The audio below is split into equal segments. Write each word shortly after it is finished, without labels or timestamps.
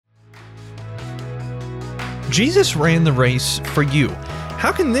Jesus ran the race for you.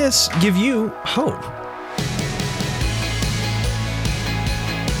 How can this give you hope?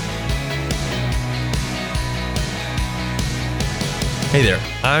 Hey there,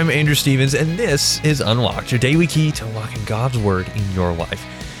 I'm Andrew Stevens, and this is Unlocked, your daily key to unlocking God's Word in your life.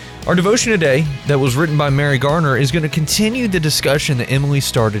 Our devotion today, that was written by Garner, is going to continue the discussion that Emily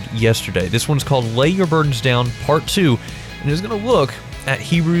started yesterday. This one's called Lay Your Burdens Down, Part 2, and is going to look at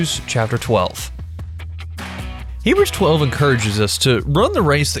Hebrews chapter 12. Hebrews 12 encourages us to run the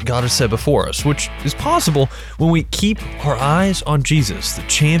race that God has set before us, which is possible when we keep our eyes on Jesus, the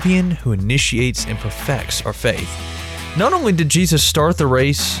champion who initiates and perfects our faith. Not only did Jesus start the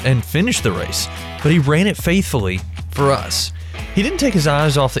race and finish the race, but he ran it faithfully for us. He didn't take his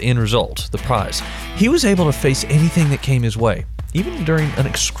eyes off the end result, the prize. He was able to face anything that came his way, even during an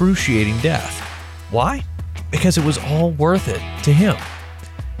excruciating death. Why? Because it was all worth it to him.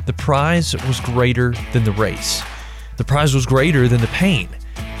 The prize was greater than the race. The prize was greater than the pain.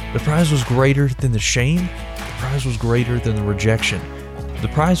 The prize was greater than the shame. The prize was greater than the rejection. The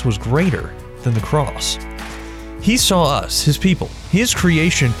prize was greater than the cross. He saw us, his people, his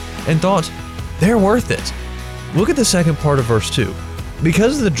creation, and thought, they're worth it. Look at the second part of verse 2.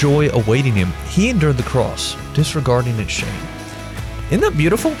 Because of the joy awaiting him, he endured the cross, disregarding its shame. Isn't that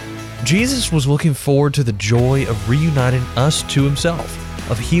beautiful? Jesus was looking forward to the joy of reuniting us to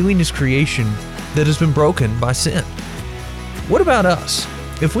himself, of healing his creation that has been broken by sin. What about us?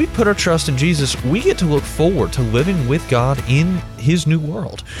 If we put our trust in Jesus, we get to look forward to living with God in his new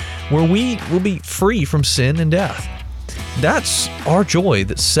world, where we will be free from sin and death. That's our joy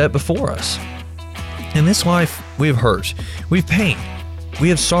that's set before us. In this life, we have hurt, we have pain, we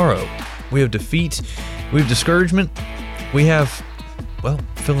have sorrow, we have defeat, we have discouragement, we have, well,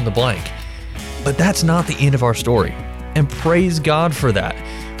 fill in the blank. But that's not the end of our story, and praise God for that.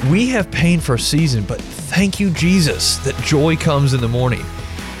 We have pain for a season, but thank you, Jesus, that joy comes in the morning.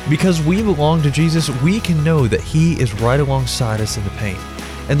 Because we belong to Jesus, we can know that he is right alongside us in the pain.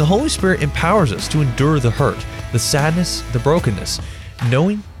 And the Holy Spirit empowers us to endure the hurt, the sadness, the brokenness,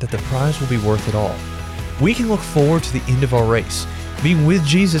 knowing that the prize will be worth it all. We can look forward to the end of our race, being with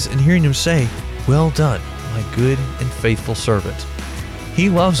Jesus and hearing him say, "Well done, my good and faithful servant." He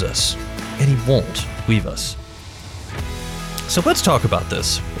loves us, and he won't leave us. So let's talk about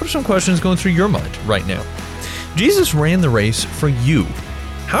this. What are some questions going through your mind right now? Jesus ran the race for you.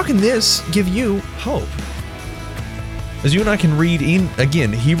 How can this give you hope? As you and I can read in,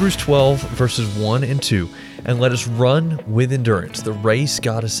 again, Hebrews 12, verses 1 and 2, and let us run with endurance the race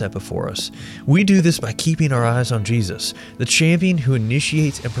God has set before us. We do this by keeping our eyes on Jesus, the champion who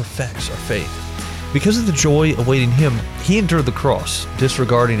initiates and perfects our faith. Because of the joy awaiting him, he endured the cross,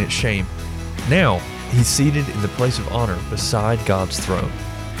 disregarding its shame. Now, he's seated in the place of honor beside God's throne.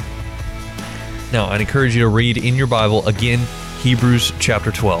 Now, I'd encourage you to read in your Bible, again, Hebrews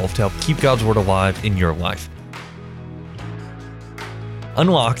chapter 12, to help keep God's Word alive in your life.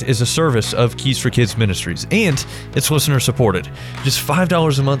 Unlocked is a service of Keys for Kids Ministries, and it's listener supported. Just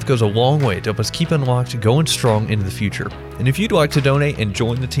 $5 a month goes a long way to help us keep Unlocked going strong into the future. And if you'd like to donate and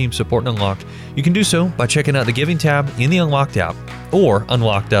join the team supporting Unlocked, you can do so by checking out the Giving tab in the Unlocked app or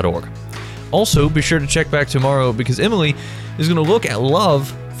unlocked.org. Also, be sure to check back tomorrow because Emily is going to look at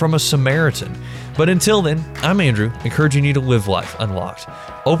love from a Samaritan. But until then, I'm Andrew, encouraging you to live life unlocked,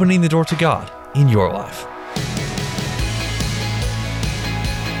 opening the door to God in your life.